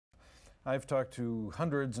I've talked to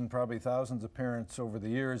hundreds and probably thousands of parents over the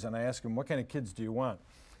years, and I ask them, what kind of kids do you want?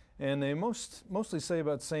 And they mostly say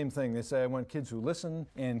about the same thing. They say, I want kids who listen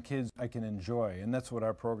and kids I can enjoy. And that's what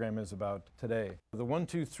our program is about today. The 1,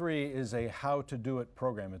 2, 3 is a how to do it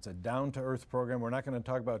program. It's a down-to-earth program. We're not going to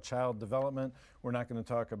talk about child development. We're not going to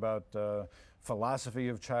talk about philosophy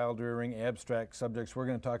of child rearing, abstract subjects. We're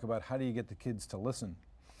going to talk about how do you get the kids to listen.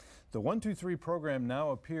 The 1, 2, 3 program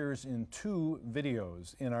now appears in 2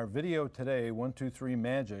 videos. In our video today, 1, 2, 3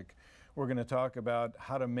 Magic, we're going to talk about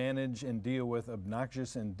how to manage and deal with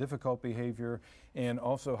obnoxious and difficult behavior, and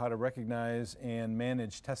also how to recognize and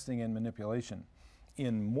manage testing and manipulation.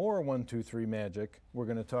 In more 1, 2, 3 Magic, we're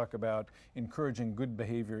going to talk about encouraging good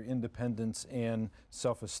behavior, independence, and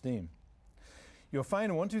self-esteem. You'll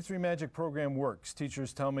find a 1, 2, 3 Magic program works.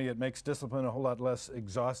 Teachers tell me it makes discipline a whole lot less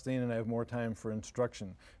exhausting and I have more time for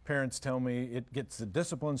instruction. Parents tell me it gets the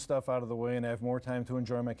discipline stuff out of the way and I have more time to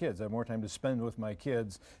enjoy my kids. I have more time to spend with my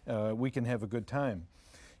kids. We can have a good time.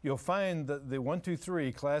 You'll find that the 1, 2,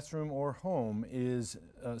 3 classroom or home is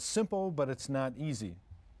simple, but it's not easy.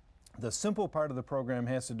 The simple part of the program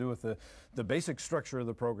has to do with the basic structure of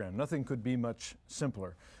the program. Nothing could be much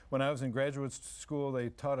simpler. When I was in graduate school, they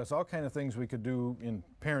taught us all kinds of things we could do in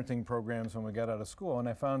parenting programs when we got out of school, and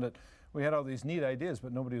I found that we had all these neat ideas,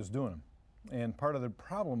 but nobody was doing them. And part of the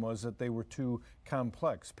problem was that they were too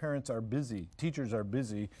complex. Parents are busy, teachers are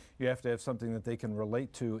busy. You have to have something that they can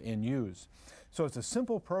relate to and use. So it's a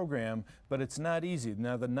simple program, but it's not easy.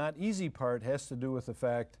 Now, the not easy part has to do with the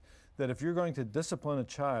fact that if you're going to discipline a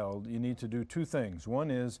child, you need to do 2 things. One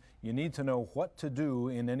is you need to know what to do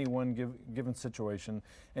in any one given situation.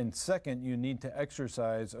 And second, you need to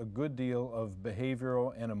exercise a good deal of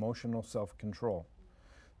behavioral and emotional self-control.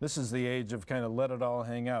 This is the age of kind of let it all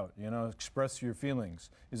hang out, you know, express your feelings.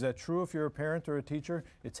 Is that true if you're a parent or a teacher?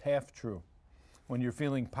 It's half true. When you're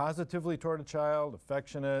feeling positively toward a child,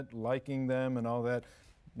 affectionate, liking them and all that,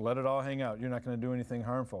 let it all hang out. You're not going to do anything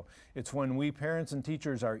harmful. It's when we parents and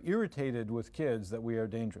teachers are irritated with kids that we are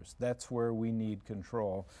dangerous. That's where we need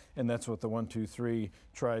control, and that's what the 1, 2, 3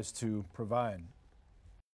 tries to provide.